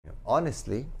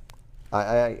honestly,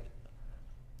 I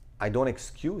don't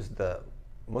excuse the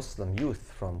Muslim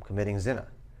youth from committing zina.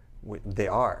 They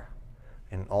are.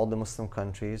 In all the Muslim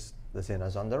countries, the zina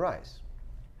is on the rise.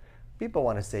 People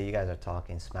want to say you guys are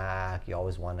talking smack, you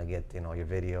always want to get your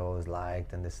videos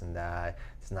liked and this and that.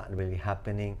 It's not really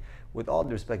happening. With all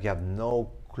due respect, you have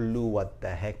no clue what the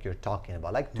heck you're talking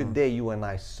about. Like today, you and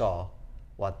I saw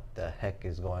what the heck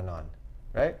is going on,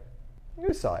 right?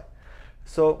 You saw it.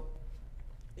 So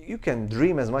you can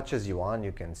dream as much as you want.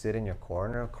 You can sit in your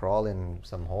corner, crawl in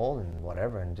some hole and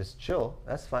whatever and just chill.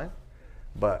 That's fine.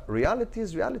 But reality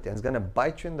is reality, and it's going to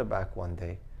bite you in the back one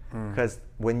day. Because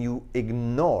when you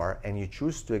ignore and you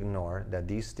choose to ignore that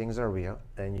these things are real,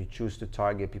 and you choose to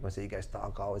target people and say, you guys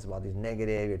talk always about these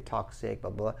negative, you're toxic,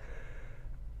 blah, blah,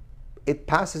 it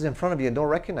passes in front of you and don't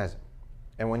recognize it.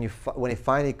 And when it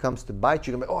finally comes to bite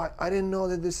you, you're going to be, oh, I didn't know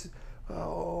that this,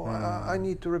 I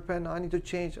need to repent, I need to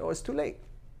change. Oh, it's too late.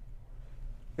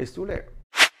 It's too late.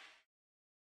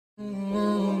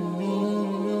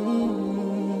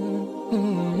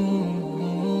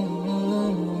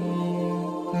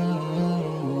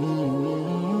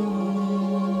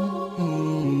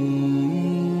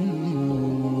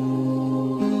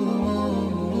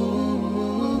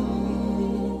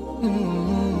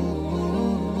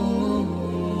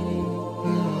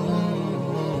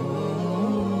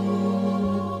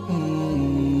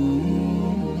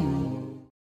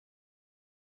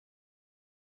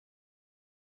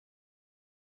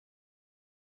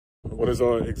 What is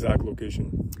our exact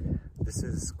location? This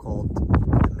is called the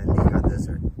Meliha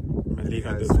Desert.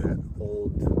 Meliha is Desert. an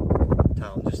old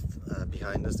town just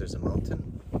behind us. There's a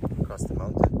mountain. Across the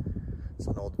mountain, it's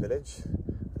an old village,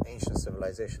 an ancient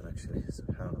civilization actually,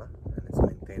 subhanAllah, and it's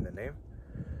maintained the name.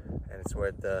 And it's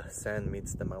where the sand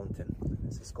meets the mountain.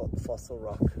 This is called Fossil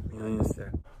Rock behind us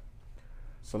there.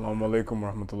 Assalamu alaikum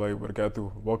wa rahmatullahi wa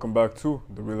barakatuh. Welcome back to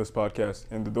the Realist Podcast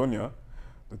in the Dunya,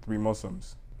 the three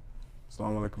Muslims.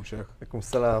 Assalamu alaikum, Sheikh. Alaikum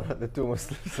salam, the two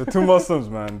Muslims. The two Muslims,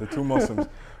 man, the two Muslims.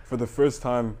 For the first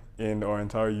time in our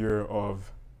entire year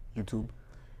of YouTube,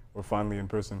 we're finally in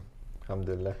person.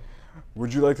 Alhamdulillah.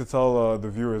 Would you like to tell the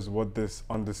viewers what this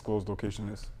undisclosed location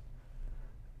is?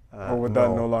 Or would that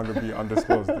no longer be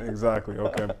undisclosed? Exactly,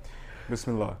 okay.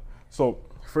 Bismillah. So,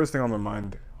 first thing on my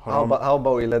mind. How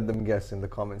about we let them guess in the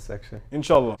comment section?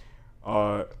 Inshallah.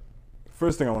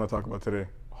 First thing I want to talk about today,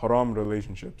 haram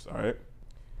relationships, all right?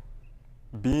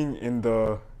 Being in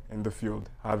the field,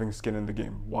 having skin in the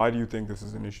game, why do you think this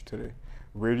is an issue today?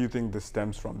 Where do you think this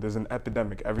stems from? There's an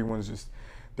epidemic. Everyone's just,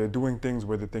 they're doing things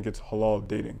where they think it's halal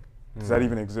dating. Does that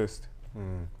even exist?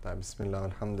 Bismillah,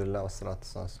 alhamdulillah, wa salatu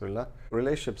rasulullah.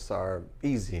 Relationships are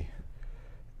easy,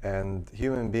 and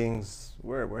human beings,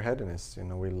 we're hedonists.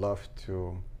 We love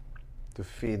to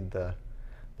feed the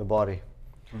body,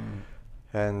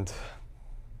 and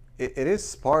it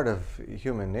is part of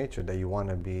human nature that you want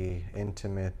to be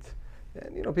intimate.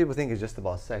 And people think it's just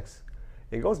about sex.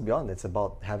 It goes beyond it. It's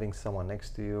about having someone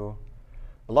next to you.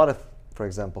 A lot of, for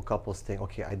example, couples think,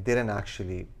 okay, I didn't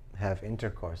actually have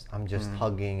intercourse. I'm just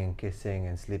hugging and kissing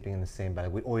and sleeping in the same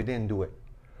bed. We didn't do it.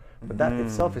 But that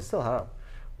itself is still haram.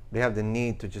 They have the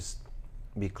need to just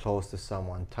be close to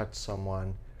someone, touch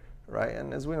someone, right?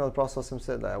 And as we know, the Prophet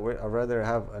said that I'd rather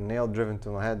have a nail driven to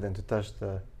my head than to touch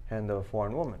the hand of a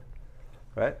foreign woman,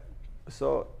 right?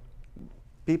 So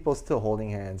people still holding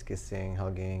hands, kissing,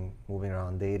 hugging, moving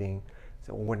around, dating.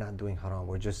 So we're not doing haram.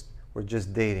 We're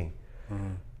just dating.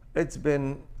 It's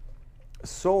been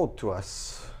sold to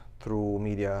us through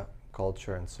media,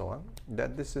 culture, and so on,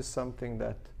 that this is something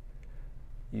that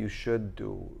you should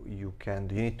do, you can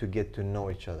do. You need to get to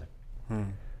know each other.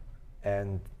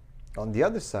 And on the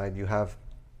other side, you have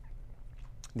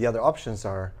the other options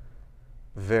are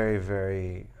very,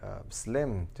 very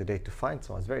slim today to find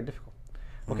someone. It's very difficult.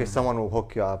 Okay, someone will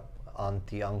hook you up,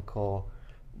 auntie, uncle,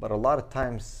 but a lot of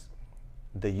times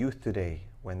the youth today,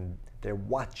 when they're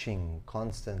watching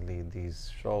constantly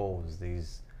these shows,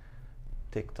 these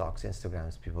TikToks,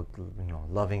 Instagrams, people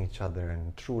loving each other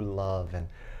and true love and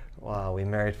wow, we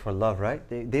married for love, right?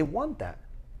 They want that,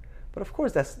 but of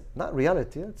course that's not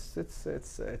reality. It's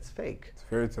fake. It's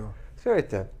fairy tale. It's fairy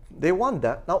tale. They want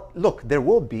that. Now look, there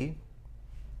will be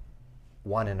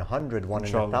 1 in 100, 1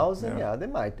 in 1,000. Yeah,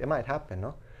 it might happen,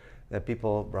 no? That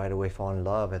people right away fall in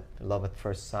love at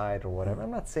first sight or whatever.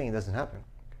 I'm not saying it doesn't happen,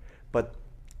 but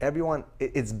everyone,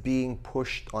 it's being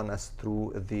pushed on us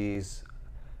through these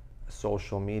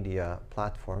social media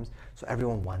platforms. So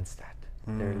everyone wants that.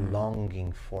 They're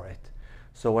longing for it.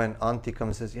 So when auntie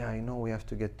comes and says, yeah, we have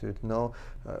to get to know,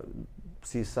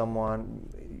 see someone,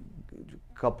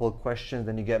 couple of questions,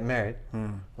 then you get married. A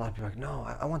lot of people are like, no,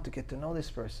 I want to get to know this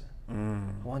person.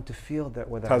 I want to feel that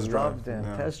whether Test I drive, love them.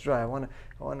 yeah. Test drive. I want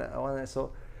to.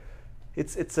 So,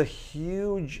 it's a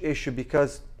huge issue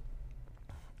because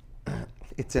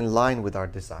it's in line with our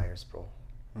desires, bro.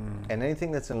 And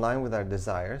anything that's in line with our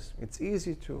desires, it's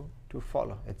easy to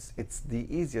follow. It's the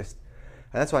easiest,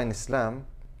 and that's why in Islam,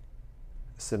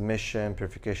 submission,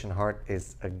 purification, heart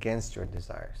is against your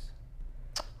desires.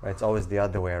 Right? It's always the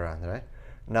other way around, right?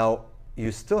 Now,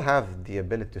 you still have the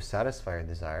ability to satisfy your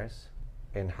desires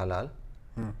in halal,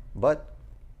 but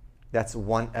that's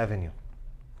one avenue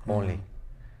only.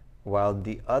 While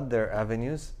the other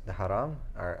avenues, the haram,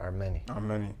 are many. Are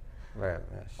many. Right,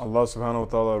 yes. Allah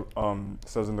subhanahu wa ta'ala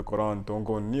says in the Quran, don't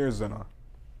go near zina.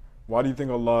 Why do you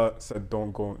think Allah said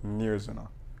don't go near zina?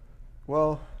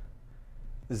 Well,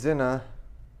 zina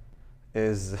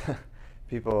is,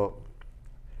 people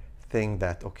think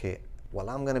that, okay, well,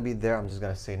 I'm going to be there, I'm just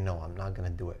going to say no, I'm not going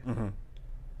to do it.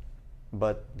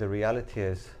 But the reality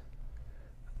is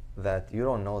that you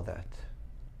don't know that.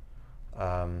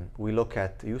 We look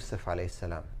at Yusuf alayhi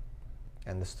salam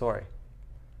and the story.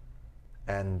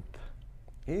 And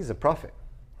he's a prophet.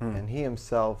 And he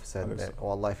himself said that, oh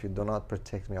Allah, if you do not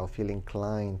protect me, I'll feel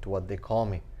inclined to what they call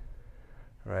me.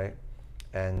 Right?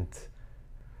 And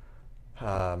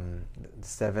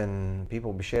 7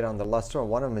 people bishayed on the last story.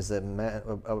 One of them is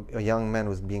a young man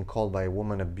who's being called by a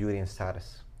woman of beauty and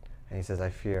status. And he says,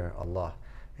 I fear Allah.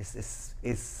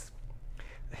 It's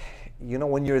you know,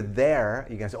 when you're there,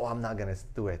 you can say, oh, I'm not going to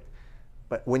do it.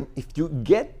 But if you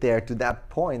get there to that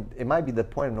point, it might be the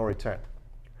point of no return.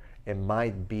 It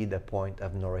might be the point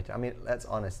of no return. I mean, let's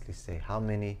honestly say, how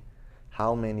many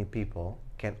people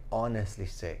can honestly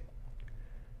say,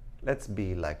 let's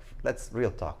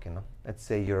real talk, you know. Let's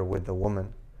say you're with a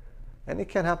woman, and it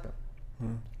can happen.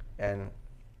 And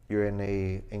you're in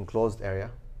a enclosed area,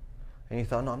 and you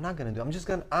thought, no, I'm not going to do it.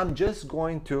 I'm just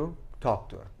going to talk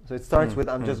to her. So it starts with,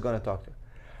 I'm just going to talk to her.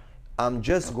 I'm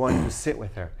just going to sit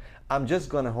with her. I'm just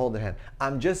going to hold her hand.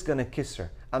 I'm just going to kiss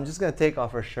her. I'm just going to take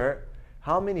off her shirt.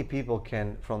 How many people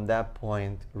can, from that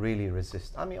point, really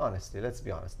resist? I mean, honestly, let's be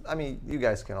honest. I mean, you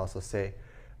guys can also say,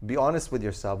 be honest with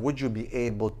yourself. Would you be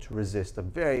able to resist a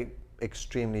very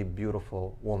extremely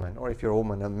beautiful woman, or if you're a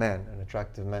woman, a man, an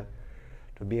attractive man,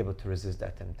 to be able to resist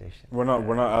that temptation? We're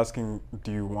not asking,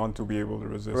 do you want to be able to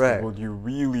resist? Right. Would you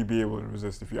really be able to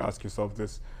resist if you ask yourself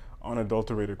this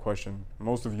unadulterated question?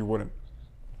 Most of you wouldn't.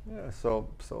 Yeah, so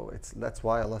that's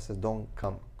why Allah says, don't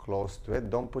come close to it.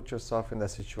 Don't put yourself in that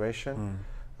situation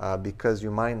because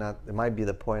it might be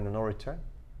the point of no return.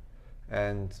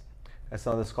 And as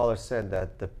some of the scholars said,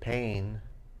 that the pain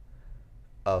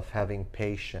of having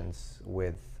patience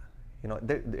with, you know,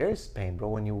 there is pain, bro,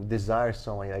 when you desire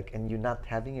someone, like, and you're not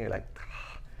having it, you're like,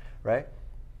 right?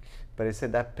 But it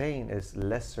said that pain is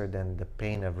lesser than the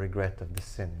pain of regret of the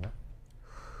sin, you know?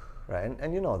 Right?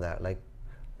 And you know that, like,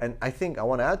 and I think I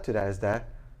want to add to that is that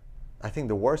I think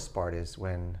the worst part is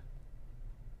when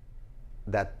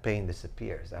that pain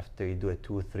disappears after you do it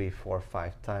 2, 3, 4,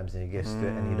 5 times and you get to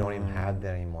it and you don't even have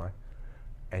that anymore,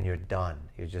 and you're done.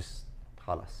 You're just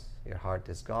khalas. Your heart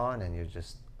is gone and you're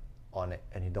just on it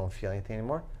and you don't feel anything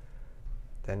anymore.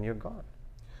 Then you're gone.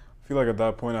 I feel like at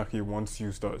that point, Akhi, once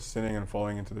you start sinning and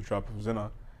falling into the trap of zina,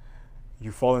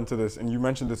 you fall into this, and you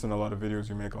mentioned this in a lot of videos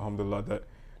you make, alhamdulillah, that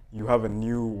you have a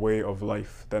new way of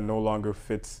life that no longer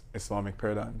fits Islamic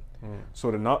paradigm. So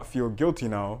to not feel guilty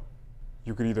now,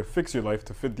 you could either fix your life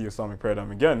to fit the Islamic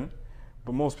paradigm again,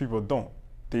 but most people don't.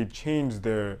 They change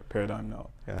their paradigm now.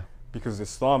 Yeah. Because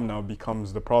Islam now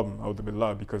becomes the problem, a'udhu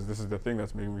billah, because this is the thing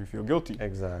that's making me feel guilty.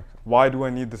 Exactly. Why do I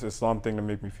need this Islam thing to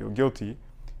make me feel guilty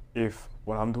if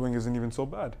what I'm doing isn't even so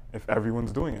bad, if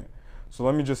everyone's doing it? So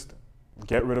let me just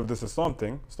get rid of this Islam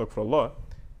thing, astaghfirullah,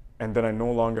 and then I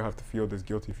no longer have to feel this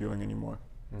guilty feeling anymore.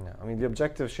 Yeah. I mean, the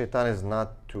objective of shaitan is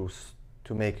not to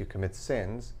make you commit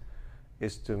sins,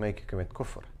 is to make you commit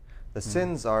kufr. The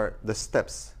sins are the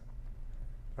steps.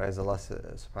 Right? As Allah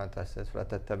subhanahu wa ta'ala says, فَلَا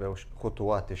تَتَّبِعُوا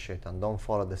خُطُوَاتِ الشَّيْطَانِ. Don't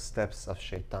follow the steps of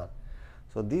shaitan.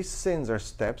 So these sins are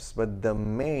steps, but the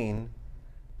main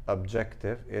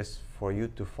objective is for you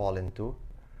to fall into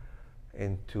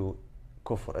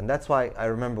kufr. And that's why I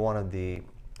remember one of the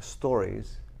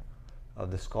stories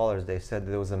of the scholars. They said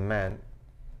there was a man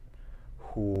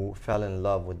who fell in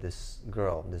love with this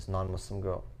girl, this non-Muslim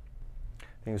girl.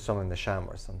 I think it was someone in the Sham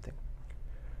or something.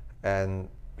 And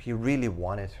he really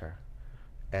wanted her.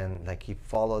 And like he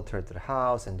followed her to the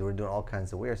house and they were doing all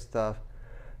kinds of weird stuff.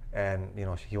 And you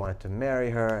know, he wanted to marry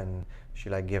her and she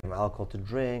like gave him alcohol to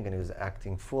drink and he was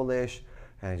acting foolish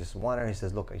and he just wanted her. He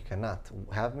says, look, you cannot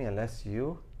have me unless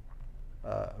you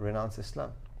renounce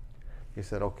Islam. He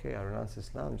said, okay, I renounce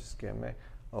Islam, just get married.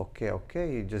 Okay.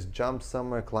 He just jumped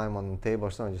somewhere, climbed on the table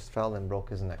or something, just fell and broke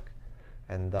his neck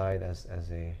and died as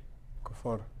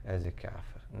Kufar. a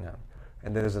kafir. No.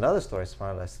 And there's another story,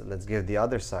 let's give the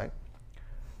other side,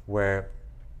 where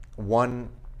one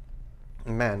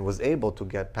man was able to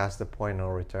get past the point of no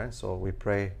return. So we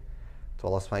pray to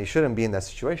Allah subhanahu wa ta'ala. You shouldn't be in that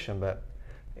situation, but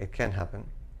it can happen.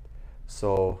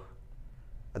 So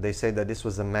they say that this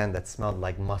was a man that smelled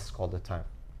like musk all the time.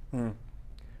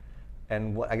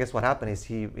 And I guess what happened is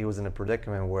he was in a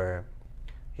predicament where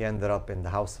he ended up in the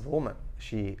house of a woman.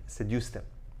 She seduced him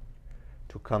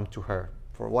to come to her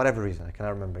for whatever reason. I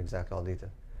cannot remember exactly all the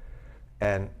details.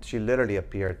 And she literally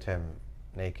appeared to him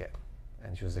naked.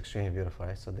 And she was extremely beautiful,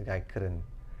 right? So the guy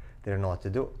didn't know what to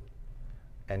do.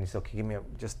 And he said, okay, give me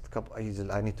just a couple, I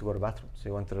need to go to the bathroom. So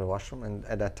he went to the washroom, and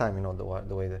at that time,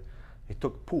 the way that he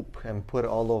took poop and put it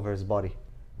all over his body.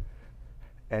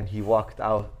 And he walked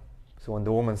out. So when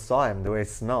the woman saw him, the way it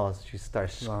smells, she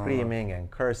started screaming and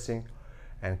cursing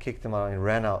and kicked him out and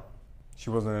ran out.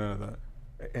 She wasn't into that.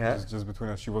 Yeah? Just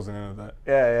between us, she wasn't into that.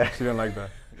 Yeah. She didn't like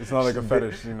that. It's not like a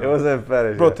fetish, It wasn't a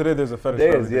fetish. Bro, today there's a fetish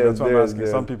for everything. That's what I'm asking.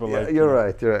 Some people like... You're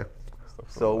right.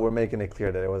 So we're making it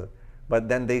clear that it wasn't. But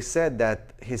then they said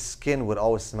that his skin would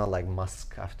always smell like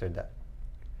musk after that.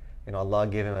 Allah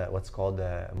gave him what's called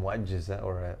a mu'ajjiza,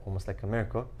 or almost like a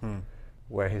miracle,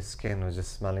 where his skin was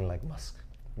just smelling like musk.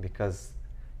 Because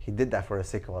he did that for the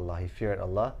sake of Allah. He feared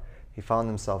Allah. He found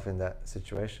himself in that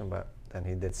situation, but then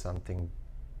he did something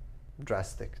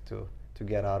drastic to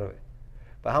get out of it.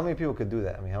 But how many people could do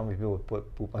that? I mean, how many people would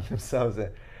put poop on themselves?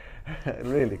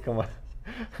 Really, come on.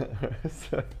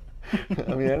 So,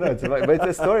 I mean, I know, but it's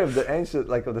a story of the ancient,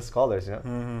 like of the scholars,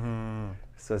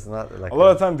 So it's not like a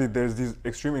lot of times there's these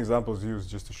extreme examples used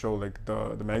just to show like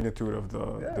the magnitude of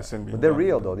the sin being But they're done.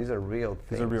 real though. These are real things.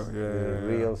 These are real,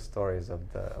 They're real stories of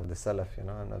the Salaf,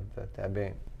 and of the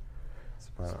Tabi'in.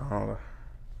 SubhanAllah.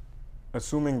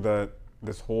 Assuming that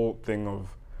this whole thing of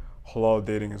halal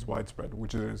dating is widespread,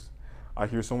 which it is, I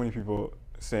hear so many people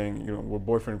saying, we're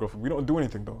boyfriend and girlfriend. We don't do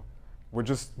anything though. We're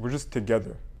just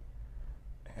together.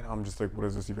 And I'm just like, what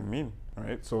does this even mean? All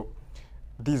right. So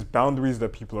these boundaries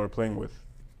that people are playing with,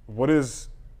 what is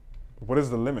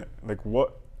the limit? Like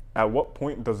at what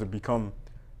point does it become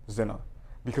zina?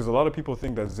 Because a lot of people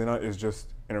think that zina is just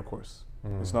intercourse.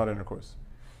 It's not intercourse.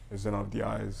 It's zina of the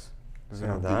eyes,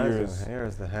 zina of the ears, the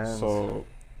ears, the hands. So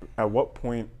at what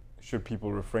point should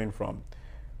people refrain from?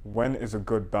 When is a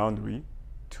good boundary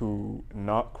to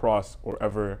not cross or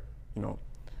ever,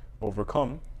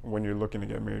 overcome when you're looking to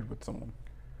get married with someone?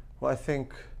 Well, I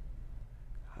think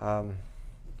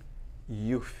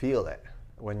you feel it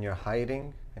when you're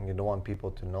hiding and you don't want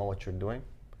people to know what you're doing.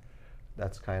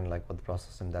 That's kind of like what the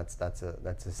Prophet said.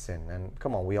 That's a sin. And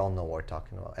come on, we all know what we're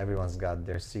talking about. Everyone's got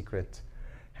their secret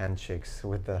handshakes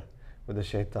with the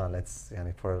shaitan.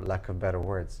 For lack of better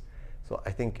words. So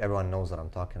I think everyone knows what I'm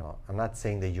talking about. I'm not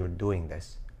saying that you're doing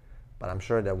this, but I'm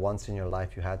sure that once in your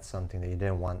life you had something that you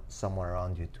didn't want someone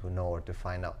around you to know or to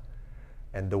find out.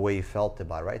 And the way you felt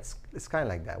about it, right? It's kind of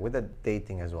like that with the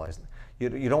dating as well.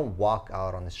 You don't walk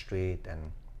out on the street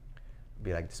and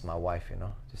be like, this is my wife,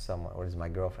 to someone, or this is my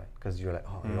girlfriend, because you're like,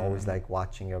 you're always like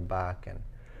watching your back and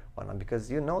whatnot, because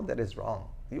you know that it's wrong.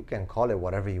 You can call it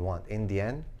whatever you want. In the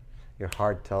end, your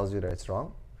heart tells you that it's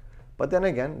wrong. But then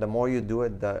again, the more you do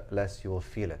it, the less you will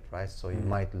feel it, right? So you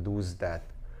might lose that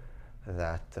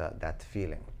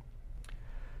feeling.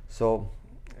 So,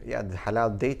 yeah, the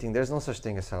halal dating, there's no such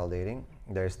thing as halal dating.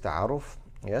 There's ta'aruf,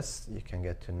 yes, you can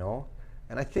get to know.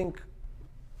 And I think,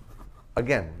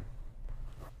 again,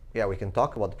 yeah, we can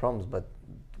talk about the problems, but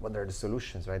what are the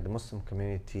solutions, right? The Muslim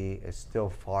community is still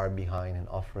far behind in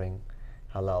offering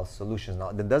halal solutions.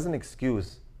 Now, that doesn't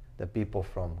excuse the people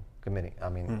from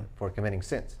for committing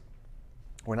sins.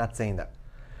 We're not saying that.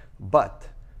 But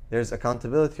there's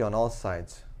accountability on all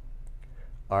sides.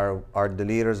 Are the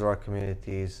leaders of our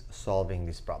communities solving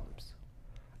these problems?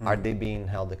 Are they being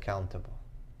held accountable?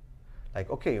 Like,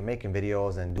 okay, you're making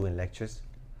videos and doing lectures,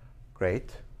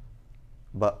 great,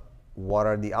 but what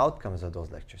are the outcomes of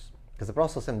those lectures? Because the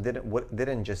Prophet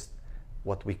didn't just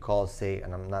what we call say,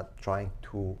 and I'm not trying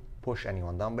to push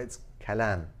anyone down, but it's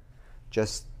kalam,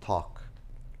 just talk.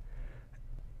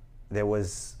 There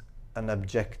was an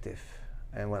objective,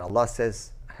 and when Allah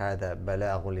says هذا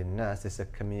بلاغ للناس, it's a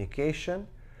communication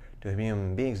to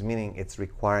human beings, meaning it's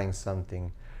requiring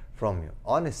something from you.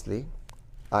 Honestly,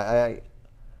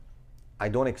 I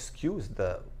don't excuse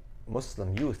the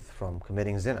Muslim youth from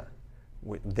committing zina.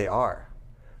 They are.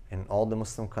 In all the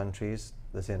Muslim countries,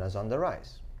 the zina is on the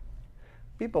rise.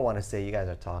 people want to say you guys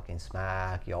are talking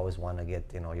smack. You always want to get,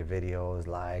 you know, your videos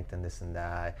liked and this and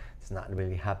that. It's not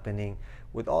really happening.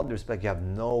 With all due respect, you have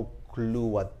no clue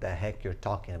what the heck you're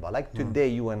talking about. Like today,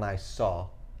 you and I saw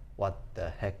what the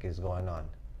heck is going on,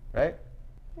 right?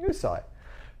 You saw it.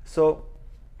 So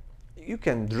you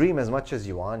can dream as much as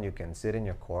you want. You can sit in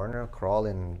your corner, crawl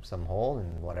in some hole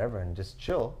and whatever, and just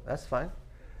chill. That's fine.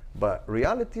 But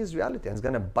reality is reality, and it's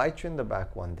gonna bite you in the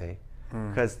back one day.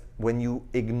 Because when you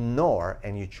ignore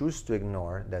and you choose to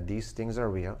ignore that these things are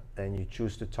real, and you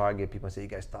choose to target people and say, you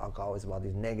guys talk always about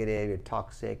these negative, you're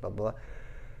toxic, blah, blah,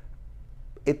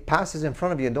 it passes in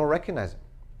front of you and don't recognize it.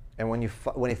 And when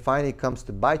when it finally comes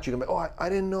to bite you, you're like, oh, I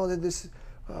didn't know that this,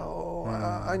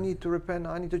 I need to repent,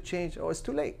 I need to change. Oh, it's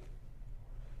too late.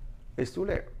 It's too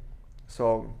late.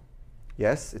 So,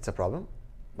 yes, it's a problem,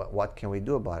 but what can we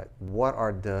do about it? What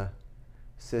are the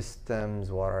systems,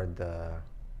 what are the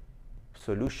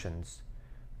solutions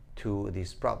to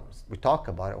these problems? We talk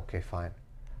about it, okay, fine.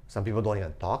 Some people don't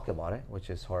even talk about it, which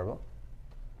is horrible.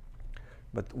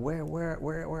 But where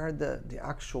are the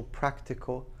actual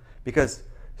practical? Because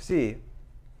see,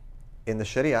 in the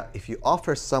Sharia, if you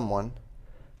offer someone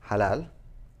halal,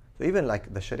 so even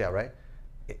like the Sharia, right?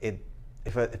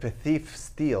 If a thief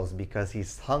steals because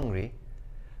he's hungry,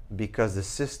 because the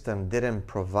system didn't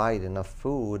provide enough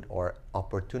food or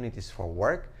opportunities for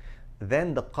work,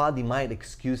 then the Qadi might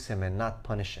excuse him and not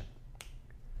punish him.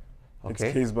 Okay?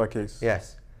 It's case by case.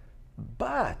 Yes.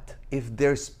 But if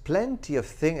there's plenty of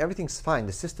things, everything's fine,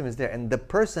 the system is there, and the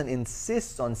person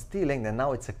insists on stealing, then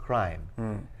now it's a crime.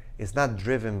 It's not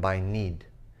driven by need.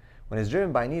 When it's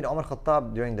driven by need, Umar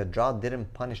Khattab during the drought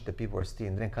didn't punish the people who were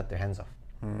stealing, didn't cut their hands off.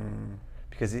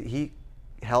 Because he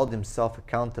held himself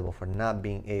accountable for not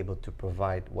being able to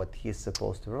provide what he's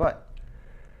supposed to provide.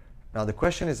 Now the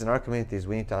question is, in our communities,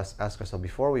 we need to ask ourselves,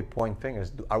 before we point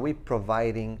fingers, are we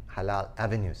providing halal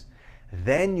avenues?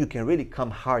 Then you can really come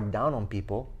hard down on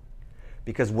people,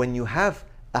 because when you have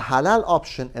a halal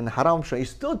option and a haram option, you're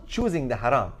still choosing the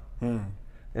haram.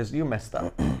 You messed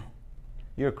up.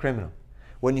 You're a criminal.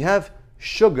 When you have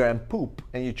sugar and poop,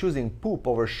 and you're choosing poop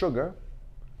over sugar,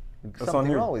 That's something on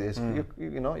you. wrong with this.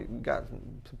 You know, you got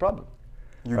a problem.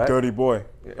 You right? dirty boy.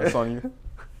 That's on you.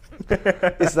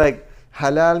 It's like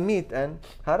halal meat and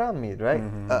haram meat, right?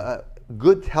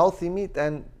 Good healthy meat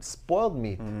and spoiled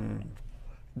meat.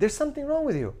 There's something wrong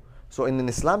with you. So in an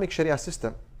Islamic Sharia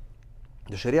system,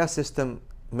 the Sharia system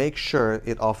makes sure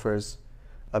it offers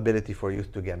ability for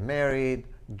youth to get married,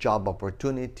 job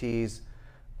opportunities,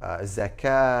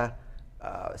 zakah,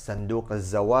 sanduq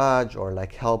al-zawaj, or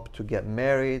like help to get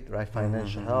married, right?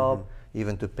 Financial help,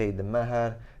 even to pay the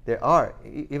mahar. There are,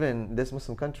 even in this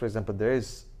Muslim country, for example, there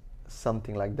is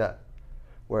something like that,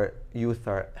 where youth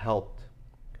are helped.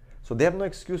 So they have no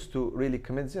excuse to really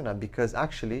commit zina, because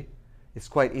actually it's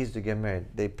quite easy to get married.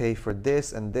 They pay for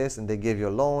this, and they give you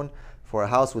a loan for a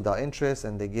house without interest,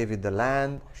 and they give you the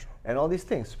land, and all these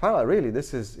things. SubhanAllah, really,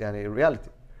 this is reality.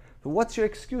 So what's your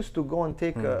excuse to go and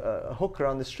take a hooker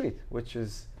on the street? Which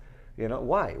is,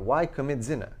 why? Why commit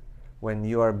zina when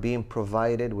you are being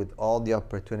provided with all the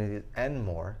opportunities and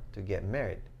more to get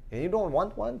married? And you don't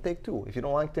want one, take two. If you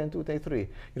don't want 2, take 3. You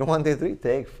don't want take 3,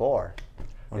 take 4.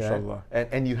 Mashallah.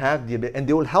 And you have the ability, and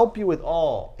they will help you with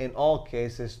in all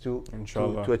cases to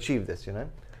achieve this,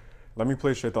 Let me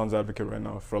play Shaitan's advocate right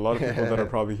now. For a lot of people that are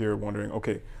probably here wondering,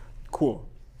 okay, cool,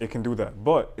 it can do that.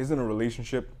 But isn't a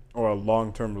relationship or a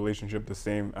long-term relationship the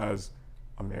same as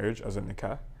a marriage, as a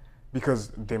nikah? Because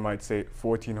they might say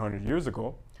 1400 years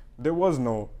ago, there was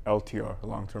no LTR,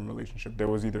 long-term relationship. There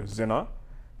was either zina,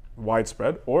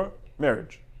 widespread, or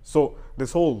marriage. So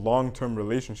this whole long-term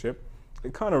relationship,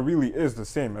 it kind of really is the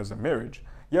same as a marriage.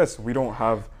 Yes, we don't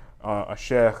have a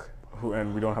sheikh,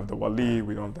 and we don't have the wali,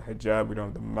 we don't have the hijab, we don't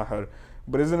have the mahar,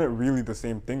 but isn't it really the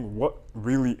same thing? What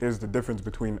really is the difference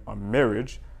between a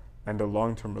marriage and a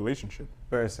long-term relationship?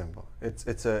 Very simple.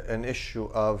 It's an issue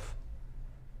of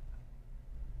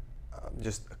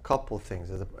just a couple things.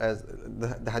 As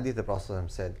the hadith of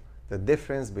Prophet said, the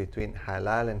difference between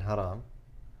halal and haram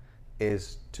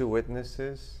is 2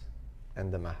 witnesses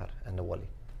and the mahar and the wali.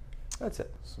 That's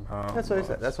it. That's what he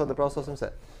said. That's what the Prophet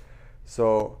said.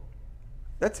 So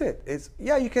that's it.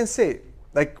 You can say,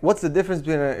 like, what's the difference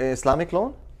between an Islamic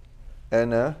loan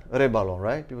and a riba loan,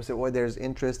 right? People say, well, there's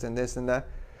interest in this and that.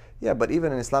 Yeah, but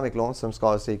even an Islamic loan, some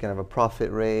scholars say you can have a profit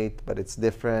rate, but it's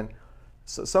different.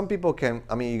 So some people can,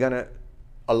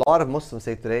 a lot of Muslims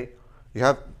say today,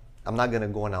 I'm not going to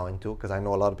go now into, because I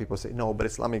know a lot of people say, no, but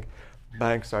Islamic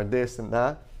banks are this and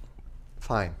that.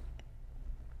 Fine.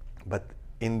 But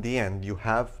in the end, you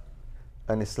have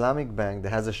an Islamic bank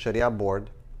that has a Sharia board,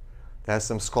 that has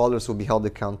some scholars who will be held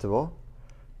accountable,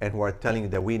 and who are telling you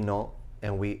that we know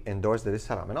and we endorse that it's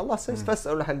haram. And Allah says,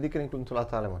 فَاسْأَلُوا أَهْلَ الذِّكْرِ إِن كُنتُمْ لَا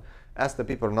تَعْلَمُونَ. Ask the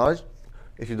people of knowledge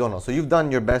if you don't know. So you've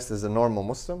done your best as a normal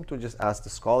Muslim to just ask the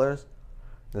scholars.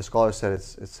 The scholars said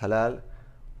it's halal.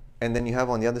 And then you have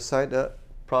on the other side a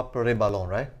proper riba loan,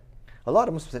 right? A lot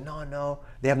of Muslims say, no.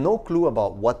 They have no clue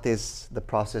about what is the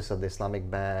process of the Islamic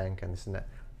bank and this and that.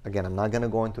 Again, I'm not going to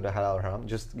go into the halal or haram,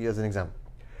 just as an example.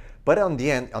 But on the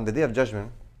end, on the day of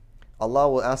judgment, Allah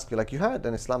will ask you, like you had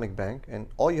an Islamic bank, and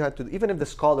all you had to do, even if the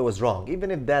scholar was wrong, even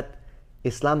if that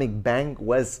Islamic bank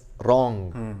was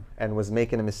wrong and was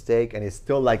making a mistake and it's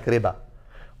still like riba,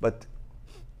 but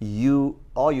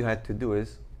all you had to do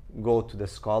is go to the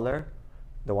scholar,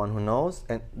 the one who knows,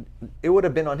 and it would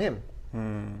have been on him.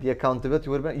 The accountability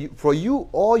would have been for you.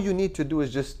 All you need to do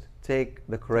is just take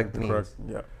the correct means.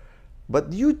 Yeah.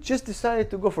 But you just decided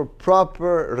to go for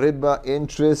proper riba,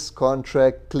 interest,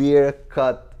 contract, clear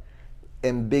cut,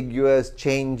 ambiguous,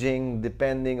 changing,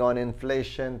 depending on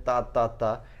inflation,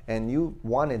 and you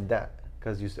wanted that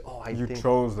because you say, you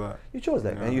chose that. You chose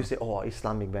that, Yeah. and you say,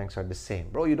 Islamic banks are the same,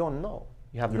 bro. You don't know.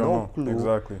 You have You no don't know. clue.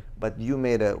 Exactly. But you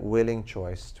made a willing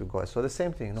choice to go. So the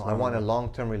same thing. No, I want a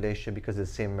long-term relationship because it's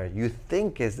the same marriage. You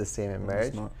think it's the same in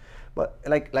marriage, not. but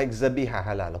like zabiha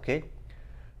halal, okay?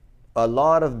 A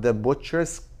lot of the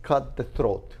butchers cut the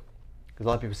throat. A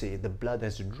lot of people say the blood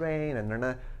has to drain and they're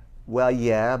not. Well,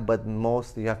 yeah, but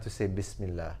mostly you have to say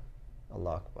Bismillah,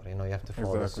 Allah Akbar. You have to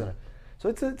follow the sunnah. So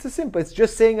it's a simple. It's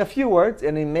just saying a few words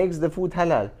and it makes the food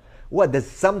halal. What does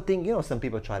something? Some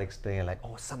people try to explain like,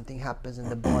 something happens in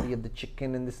the body of the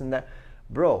chicken and this and that.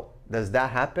 Bro, does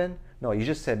that happen? No, you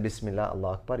just said Bismillah,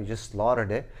 Allah Akbar. You just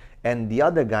slaughtered it. And the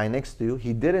other guy next to you,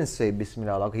 he didn't say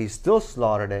Bismillah, Allah Akbar. He still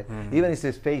slaughtered it. Even if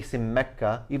his face in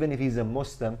Mecca, even if he's a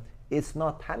Muslim, it's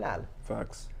not halal.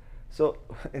 Facts. So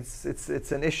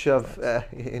it's an issue of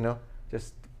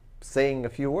just saying a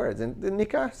few words. And the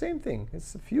nikah, same thing.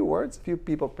 It's a few words, a few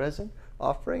people present,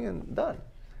 offering, and done.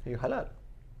 You halal.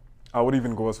 I would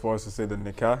even go as far as to say that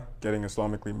nikah, getting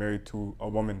Islamically married to a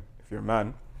woman, if you're a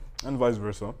man, and vice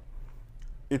versa,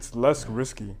 it's less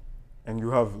risky and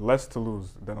you have less to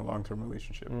lose than a long-term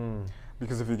relationship.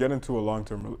 Because if you get into a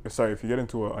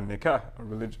nikah,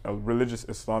 a religious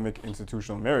Islamic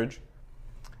institutional marriage,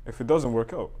 if it doesn't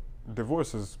work out,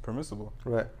 divorce is permissible.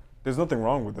 Right. There's nothing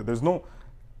wrong with it. There's no,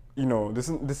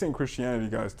 this ain't Christianity,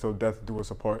 guys, till death do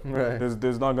us apart. Right.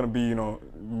 There's not gonna be,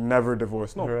 never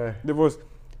divorce. No, Right. divorce.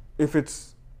 If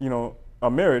it's, a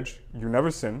marriage, you never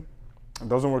sin, it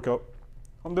doesn't work out,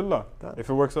 alhamdulillah. Done. If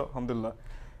it works out, alhamdulillah.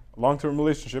 Long-term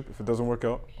relationship, if it doesn't work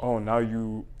out, now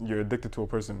you're addicted to a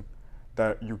person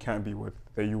that you can't be with,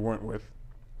 that you weren't with,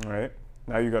 all right?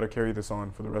 Now you gotta carry this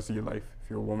on for the rest of your life. If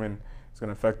you're a woman, it's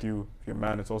gonna affect you. If you're a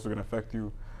man, it's also gonna affect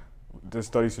you. There's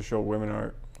studies to show women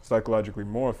are psychologically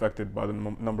more affected by the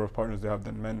number of partners they have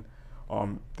than men.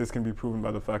 This can be proven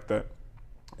by the fact that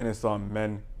in Islam,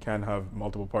 men can have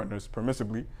multiple partners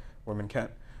permissibly, women can't.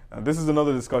 This is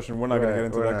another discussion. We're not going to get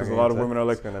into that because a lot of women are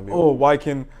like, why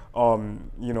can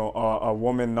a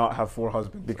woman not have 4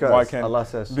 husbands? Because why can't, Allah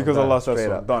says so. Because Allah says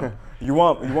so. Done. You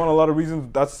want a lot of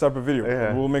reasons? That's a separate video.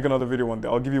 Yeah. We'll make another video one day.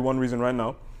 I'll give you one reason right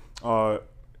now.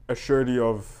 A surety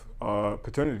of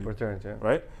paternity. Paternity, yeah.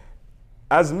 Right?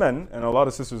 As men, and a lot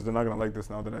of sisters, they're not going to like this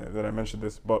now that I mentioned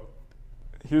this, but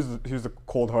here's the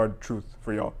cold hard truth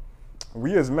for y'all.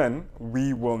 We as men,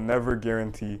 we will never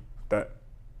guarantee that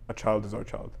a child is our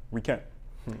child. We can't.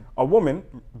 A woman,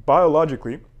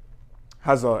 biologically,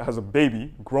 has a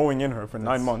baby growing in her for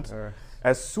 9 months.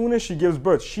 As soon as she gives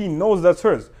birth, she knows that's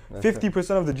hers.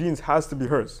 50% of the genes has to be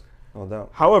hers. No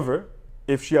doubt. However,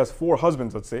 if she has 4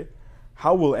 husbands, let's say,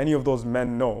 how will any of those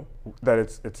men know that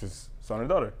it's his son or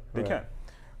daughter? They can't.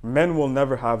 Men will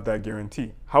never have that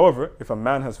guarantee. However, if a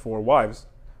man has 4 wives,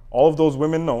 all of those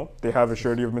women know they have a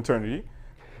surety of maternity,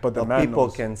 but the man people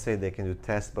knows. can say they can do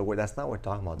tests, but that's not what we're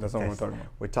talking about. That's not what we're talking about.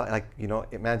 We're talking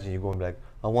imagine you going like,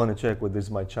 I want to check whether this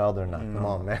is my child or not. Come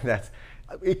on, man.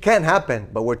 It can happen,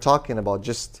 but we're talking about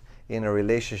just in a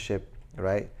relationship,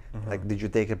 right? Like, did you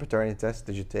take a paternity test?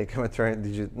 Did you take a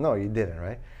maternity? No, you didn't,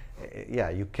 right?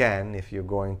 Yeah, you can if you're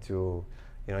going to,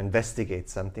 investigate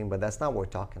something, but that's not what we're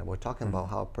talking about. We're talking about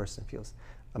how a person feels.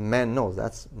 A man knows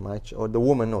that's my or the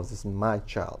woman knows this is my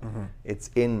child. It's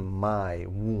in my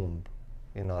womb.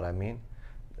 You know what I mean?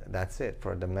 That's it.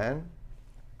 For the man,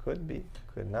 could be,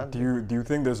 could not. Do you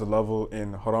think there's a level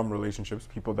in haram relationships,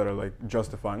 people that are like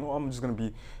justifying, I'm just gonna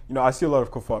be, I see a lot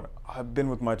of kuffar. I've been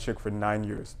with my chick for 9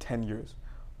 years, 10 years.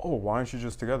 Oh, why aren't you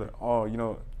just together? Oh,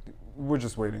 we're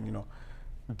just waiting.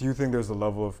 Do you think there's a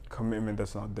level of commitment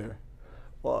that's not there?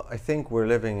 Well, I think we're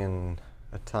living in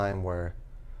a time where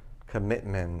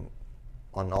commitment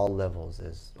on all levels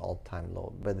is all-time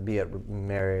low. But be it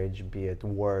marriage, be it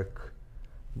work,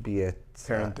 be it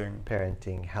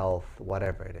parenting, health,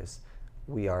 whatever it is,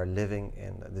 we are living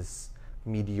in this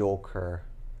mediocre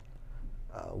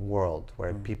world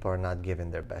where people are not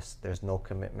giving their best. There's no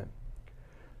commitment,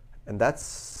 and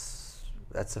that's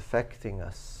affecting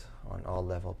us on all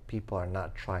levels. People are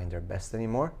not trying their best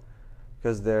anymore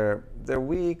because they're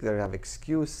weak. They have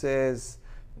excuses.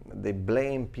 They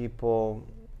blame people.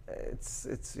 It's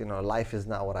life is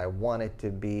not what I want it to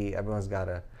be. Everyone's got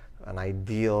an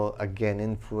ideal, again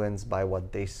influenced by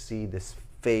what they see, this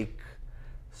fake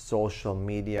social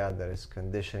media that is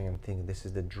conditioning them thinking this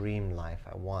is the dream life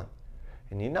I want.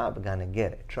 And you're not gonna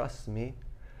get it. Trust me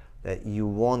that you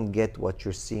won't get what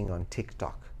you're seeing on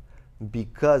TikTok,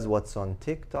 because what's on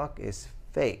TikTok is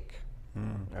fake.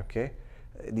 Okay?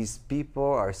 These people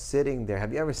are sitting there.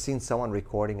 Have you ever seen someone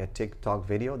recording a TikTok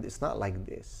video? It's not like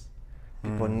this.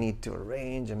 People need to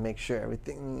arrange and make sure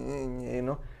everything,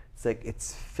 it's like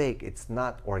it's fake. It's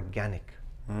not organic.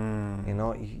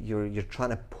 You're trying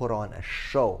to put on a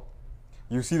show.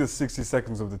 You see the 60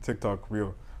 seconds of the TikTok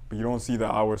reel, but you don't see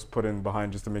the hours put in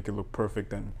behind just to make it look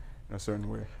perfect and in a certain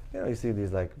way. You see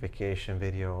these like vacation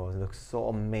videos, it looks so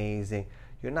amazing.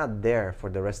 You're not there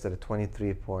for the rest of the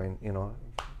 23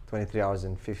 hours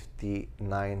and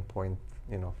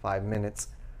 59.5 minutes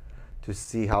to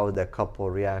see how the couple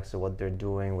reacts to what they're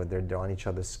doing, whether they're on each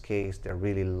other's case, they're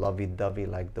really lovey-dovey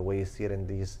like the way you see it in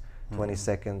these 20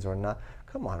 seconds or not.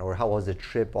 Come on, or how was the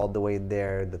trip all the way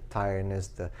there, the tiredness,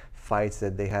 the fights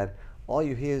that they had. All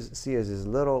you see is this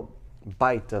little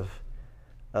bite of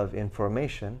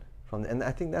information and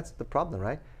I think that's the problem,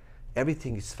 right?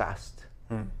 Everything is fast.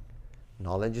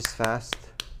 Knowledge is fast.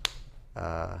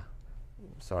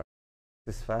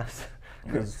 Is fast.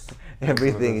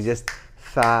 Everything is just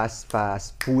fast.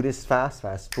 Food is fast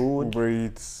food. Uber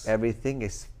Eats. Everything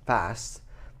is fast,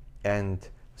 and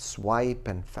swipe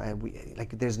and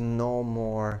there's no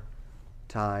more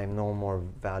time, no more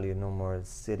value, no more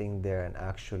sitting there and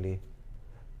actually,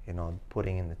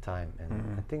 putting in the time.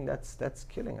 And I think that's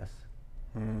killing us.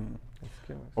 It's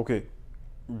killing us. Okay,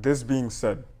 this being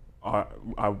said, I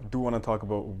do want to talk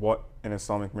about what an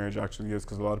Islamic marriage actually is,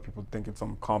 because a lot of people think it's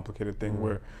some complicated thing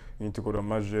where you need to go to a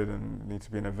masjid and it needs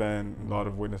to be an event, a lot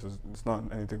of witnesses. It's not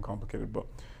anything complicated. But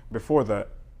before that,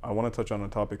 I want to touch on a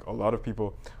topic. A lot of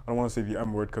people, I don't want to say the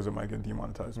M word because it might get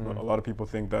demonetized, but a lot of people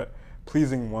think that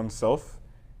pleasing oneself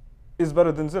is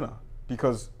better than zina,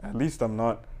 because at least I'm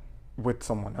not with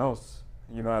someone else.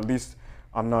 At least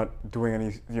I'm not doing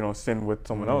any, sin with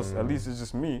someone else. At least it's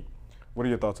just me. What are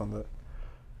your thoughts on that?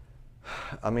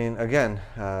 I mean, again,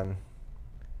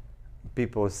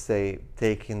 people say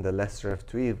taking the lesser of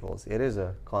two evils. It is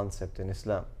a concept in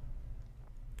Islam.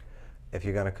 If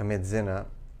you're going to commit zina,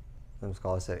 some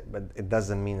scholars say, but it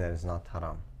doesn't mean that it's not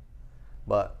haram.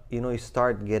 But, you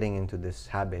start getting into this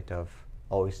habit of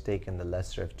always taking the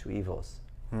lesser of two evils.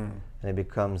 And it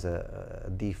becomes a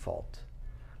default.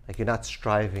 Like you're not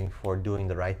striving for doing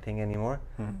the right thing anymore.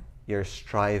 You're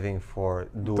striving for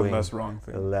doing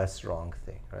the less wrong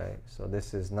thing, right? So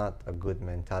this is not a good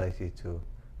mentality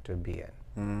to be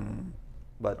in.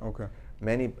 But okay,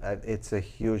 it's a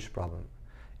huge problem.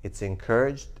 It's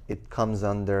encouraged. It comes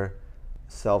under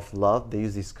self-love. They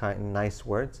use these kind of nice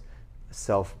words: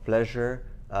 self-pleasure,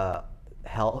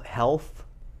 health,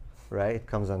 right? It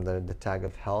comes under the tag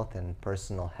of health and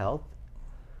personal health,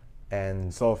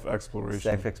 and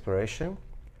self-exploration,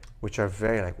 which are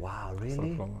very like, wow,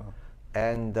 really?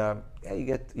 And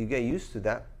you get used to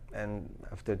that, and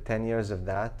after 10 years of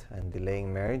that and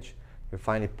delaying marriage, you're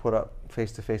finally put up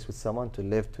face to face with someone to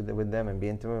live with them and be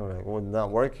intimate. We're like, well, it's not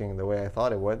working the way I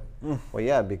thought it would. Well,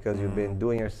 yeah, because you've been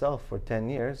doing yourself for 10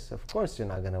 years. Of course, you're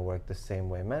not gonna work the same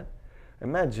way, man.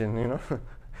 Imagine,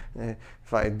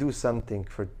 if I do something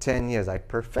for 10 years, I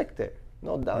perfect it,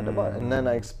 no doubt about it, and then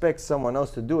I expect someone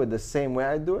else to do it the same way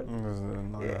I do it.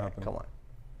 Come on.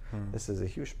 This is a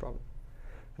huge problem.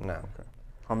 No. Okay.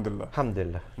 Alhamdulillah.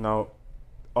 Alhamdulillah. Now,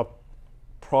 a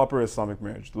proper Islamic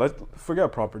marriage.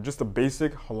 Forget proper, just a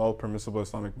basic halal permissible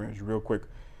Islamic marriage, real quick.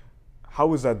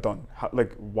 How is that done?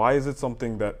 Why is it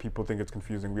something that people think it's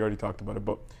confusing? We already talked about it,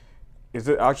 but is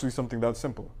it actually something that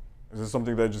simple? Is it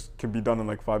something that just can be done in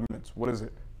like 5 minutes? What is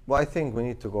it? Well, I think we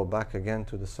need to go back again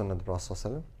to the Sunnah of the Prophet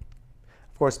ﷺ. Of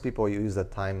course, people use the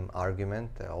time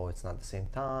argument. It's not the same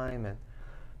time,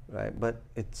 right? But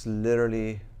it's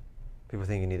literally, people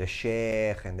think you need a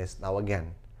sheikh and this. Now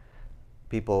again,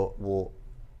 people will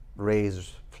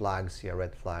raise flags here,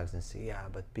 red flags, and say, yeah,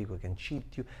 but people can cheat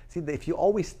you. See, if you're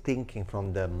always thinking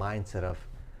from the mindset of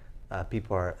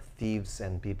people are thieves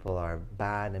and people are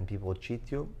bad and people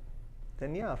cheat you,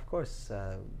 then yeah, of course,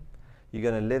 you're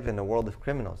going to live in a world of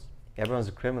criminals. Everyone's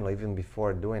a criminal even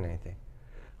before doing anything.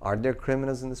 Are there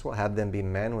criminals in this world? Have them be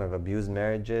men who have abused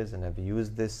marriages and have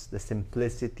used this, the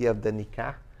simplicity of the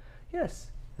nikah?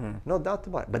 Yes, no doubt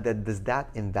about it. But does that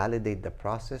invalidate the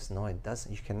process? No, it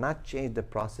doesn't. You cannot change the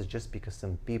process just because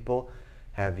some people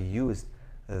have used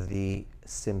the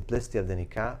simplicity of the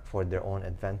nikah for their own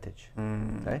advantage.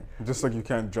 Right? Just like you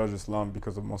can't judge Islam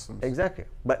because of Muslims. Exactly.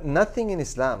 But nothing in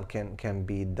Islam can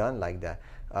be done like that.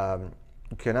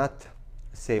 You cannot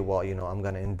say, well, you know, I'm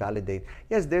going to invalidate.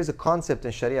 Yes, there's a concept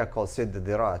in Sharia called Sidd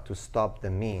al-Dira, to stop the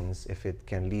means if it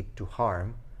can lead to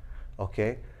harm.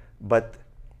 Okay? But,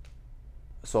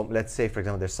 so let's say, for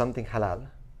example, there's something halal,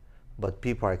 but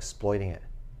people are exploiting it.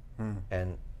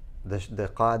 And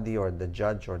the qadi or the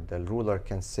judge or the ruler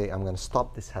can say, I'm going to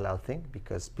stop this halal thing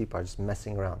because people are just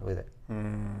messing around with it.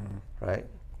 Right?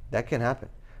 That can happen.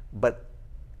 But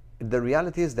the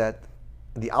reality is that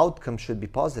the outcome should be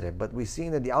positive, but we're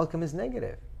seeing that the outcome is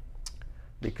negative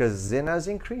because zina is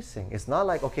increasing. It's not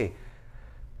like, okay,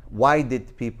 why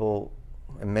did people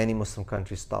in many Muslim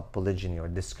countries stop polygyny or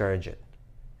discourage it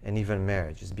and even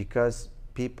marriage? It's because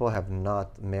people have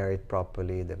not married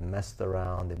properly, they've messed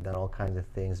around, they've done all kinds of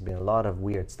things, been a lot of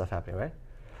weird stuff happening, right?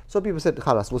 So people said,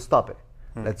 khalas, we'll stop it.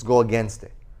 Let's go against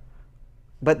it.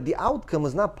 But the outcome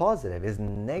was not positive, it's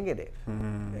negative.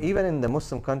 Even in the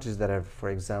Muslim countries that have, for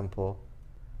example,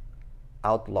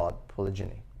 outlawed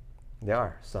polygyny, there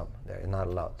are some, they're not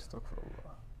allowed.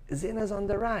 Zina is on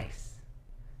the rise.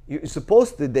 You're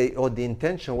supposed to, the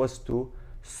intention was to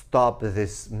stop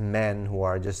these men who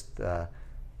are just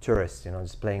tourists, you know,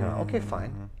 just playing around. Okay,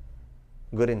 fine.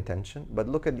 Good intention, but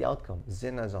look at the outcome.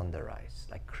 Zina is on the rise,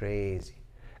 like crazy.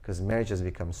 Because marriage has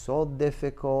become so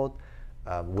difficult.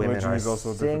 Women are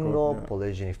single,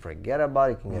 polygyny, forget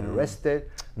about it, you can get arrested.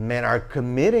 Men are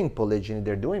committing polygyny,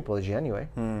 they're doing polygyny anyway,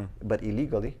 but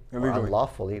illegally, or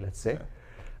unlawfully, let's say.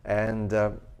 And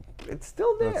it's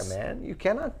still there, man. You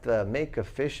cannot make a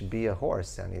fish be a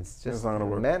horse, and it's just,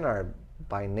 men are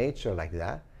by nature like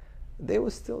that. They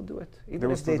will still do it. Even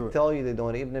if they tell you they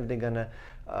don't, even if they're gonna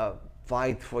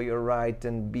fight for your right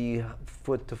and be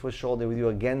foot to foot shoulder with you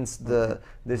against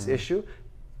this issue,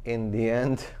 in the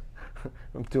end,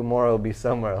 tomorrow will be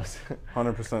somewhere else.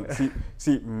 100%.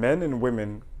 See, men and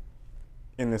women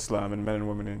in Islam and men and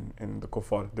women in the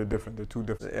kuffar, they're different. They're two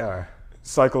different. They are.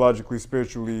 Psychologically,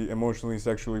 spiritually, emotionally,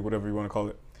 sexually, whatever you want to call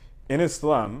it. In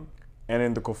Islam and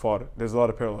in the kuffar, there's a lot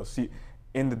of parallels. See,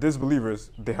 in the disbelievers,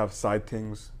 they have side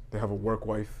things. They have a work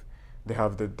wife. They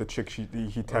have the chick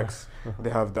he texts.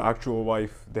 They have the actual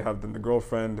wife. They have the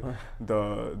girlfriend.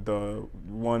 The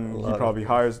one he probably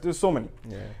hires. There's so many.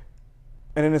 Yeah.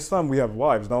 And in Islam, we have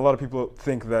wives. Now, a lot of people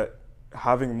think that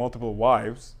having multiple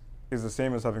wives is the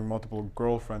same as having multiple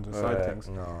girlfriends or side things.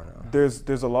 No.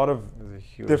 There's a lot of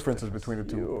differences difference. between the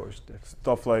two. Huge difference.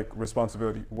 Stuff like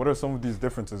responsibility. What are some of these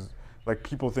differences? Like,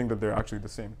 people think that they're actually the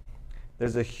same.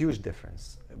 There's a huge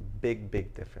difference, a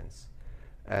big difference.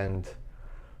 And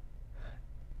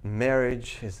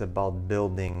marriage is about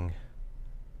building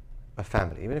a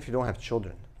family, even if you don't have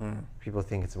children. People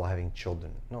think it's about having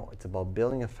children. No, it's about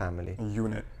building a family.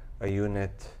 A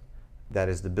unit that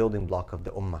is the building block of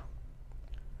the ummah.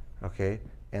 Okay?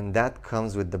 And that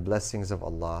comes with the blessings of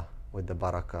Allah, with the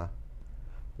barakah,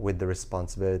 with the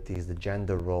responsibilities, the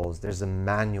gender roles. There's a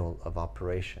manual of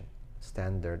operation,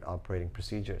 standard operating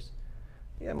procedures.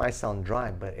 Yeah, it might sound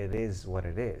dry, but it is what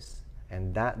it is.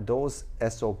 And those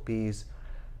SOPs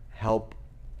help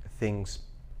things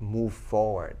move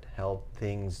forward, help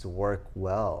things work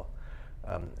well,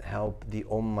 help the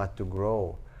ummah to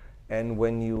grow. And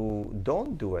when you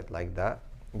don't do it like that,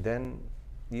 then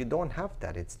you don't have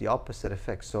that. It's the opposite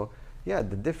effect. So yeah,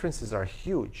 the differences are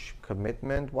huge.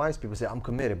 Commitment-wise, people say, I'm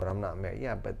committed, but I'm not married.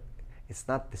 Yeah, but it's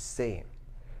not the same.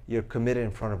 You're committed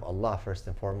in front of Allah first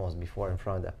and foremost, before in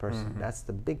front of that person. That's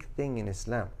the big thing in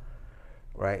Islam,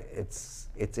 right? It's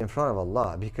in front of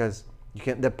Allah, because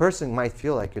the person might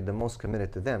feel like you're the most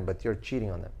committed to them, but you're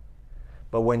cheating on them.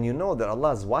 But when you know that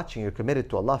Allah is watching, you're committed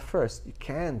to Allah first, you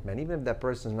can't, man. Even if that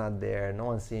person's not there, no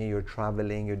one's seeing you, you're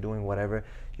traveling, you're doing whatever,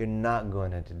 you're not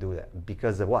going to do that.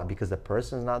 Because of what? Because the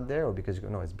person's not there, or because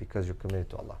no, it's because you're committed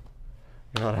to Allah.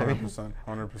 You know what I mean?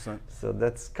 100%. So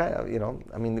that's kind of,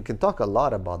 I mean, we can talk a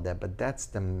lot about that, but that's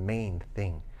the main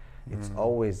thing. It's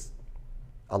always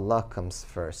Allah comes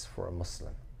first for a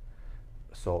Muslim.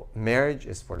 So marriage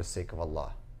is for the sake of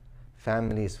Allah.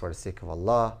 Family is for the sake of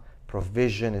Allah.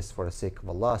 Provision is for the sake of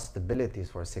Allah. Stability is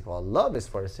for the sake of Allah. Love is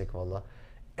for the sake of Allah.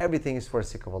 Everything is for the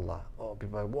sake of Allah. Oh,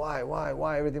 people are like,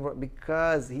 why everything?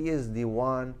 Because He is the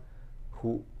one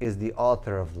who is the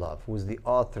author of love, who is the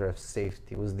author of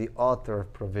safety, who is the author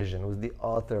of provision, who is the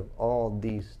author of all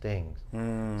these things.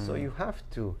 So you have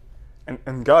to.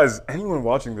 And guys, anyone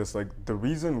watching this, like the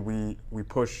reason we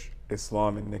push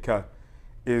Islam and nikah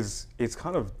is it's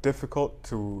kind of difficult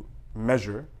to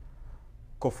measure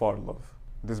kuffar love,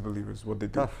 disbelievers, what they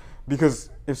do. Tough. Because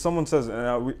if someone says,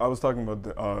 and I was talking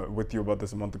about with you about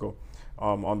this a month ago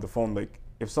on the phone, like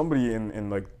if somebody in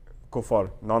like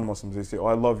kuffar, non-Muslims, they say, oh,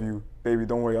 I love you, baby,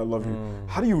 don't worry, I love you.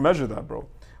 How do you measure that, bro?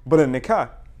 But a nikah,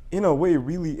 in a way,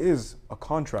 really is a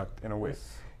contract, in a way.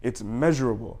 It's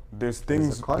measurable. There's things,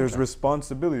 there's contract.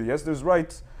 responsibility. Yes, there's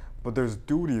rights, but there's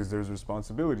duties, there's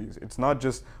responsibilities. It's not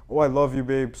just, oh, I love you,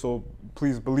 babe, so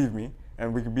please believe me,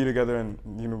 and we can be together and,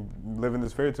 you know, live in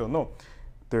this fairy tale. No,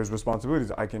 there's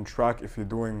responsibilities. I can track if you're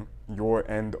doing your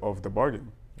end of the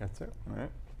bargain. That's it.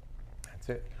 Right? That's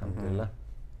it. Alhamdulillah.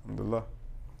 Alhamdulillah.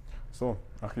 So,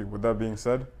 Akhi, with that being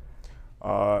said,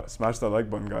 smash that like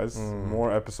button, guys.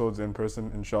 More episodes in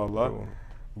person, inshallah.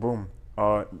 Boom.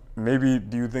 Maybe,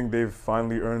 do you think they've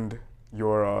finally earned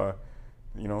your,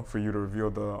 you know, for you to reveal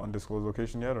the undisclosed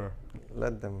location yet, or?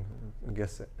 Let them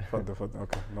guess it. Fadda.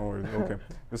 Okay, no worries. Okay.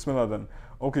 Bismillah then.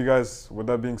 Okay, guys, with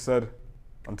that being said,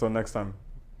 until next time,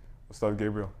 Ustad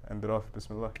Gabriel, end it off.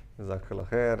 Bismillah. Jazakallah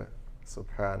khair.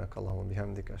 Subhanak Allahumma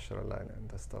bihamdika ashhadu an la ilaha illa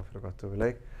anta astaghfiruka wa atubu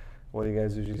ilayk. What do you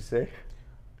guys usually say?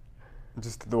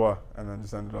 Just dua, and then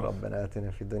just end it off. ربنا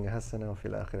آتنا في الدنيا حسنة وفي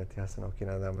الآخرة حسنة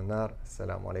وقنا عذاب النار.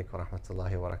 السلام عليكم ورحمة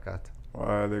الله وبركاته. Wa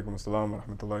alaikum assalam wa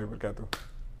rahmatullahi wa barakatuh.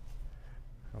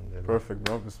 Alhamdulillah. Perfect,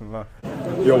 bro. Bismillah.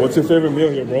 Yo, what's your favorite meal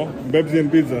here, bro? Bebzi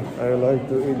and pizza. I like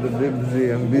to eat the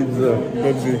bibzi and pizza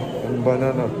Bebzi. and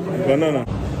banana. Banana.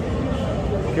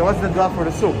 Okay, what's the dua for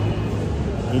the soup?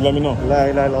 You let me know.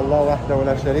 لا إله إلا الله وحده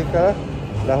لا شريك له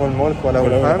له الملك وله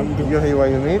وله الحمد الحمد. يحيي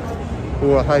ويميت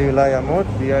هو حي لا يموت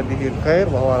بيده الخير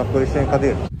وهو على كل شيء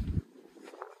قدير.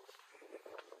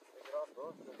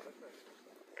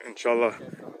 Inshallah.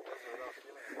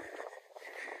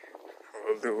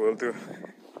 Will do.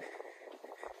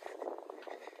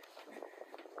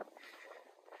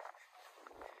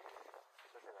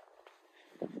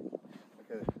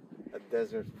 A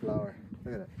desert flower.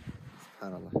 Look at that.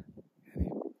 SubhanAllah.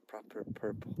 Yani proper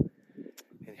purple.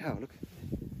 And how? Look.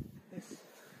 This.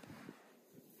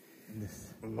 And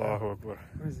this. Allahu Akbar.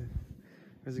 Where's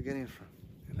it getting it from?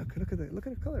 Look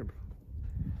at the color, bro.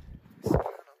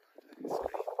 SubhanAllah. It's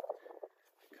green.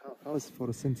 How is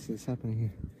photosynthesis happening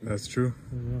here? That's true.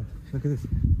 Look at this.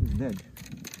 It's dead.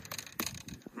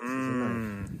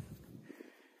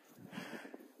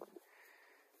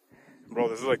 Bro,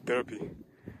 this is like therapy.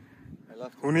 I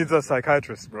love Who needs a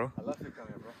psychiatrist, bro? I love to come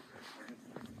here, bro.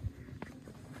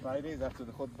 Fridays after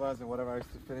the khutbahs and whatever I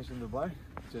used to finish in Dubai,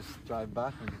 just drive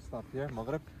back and just stop here,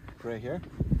 Maghrib, pray here,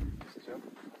 just chill.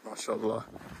 MashaAllah.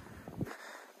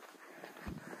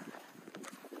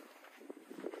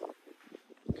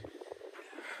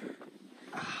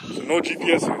 So no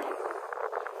GPS here.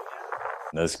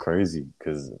 That's crazy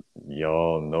because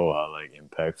y'all know how like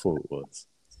impactful it was.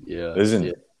 Yeah. Listen,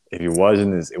 yeah. if you're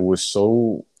watching this, it was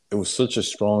such a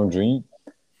strong dream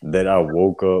that I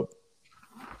woke up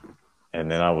and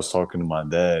then I was talking to my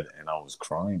dad and I was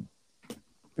crying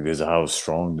because of how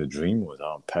strong the dream was,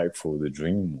 how impactful the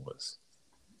dream was.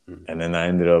 And then I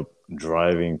ended up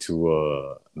driving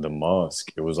to the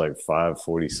mosque. It was like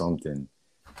 5:40 something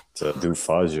to do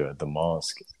Fajr at the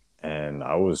mosque. And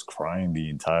I was crying the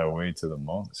entire way to the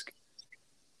mosque.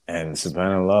 And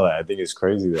subhanAllah, I think it's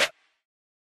crazy that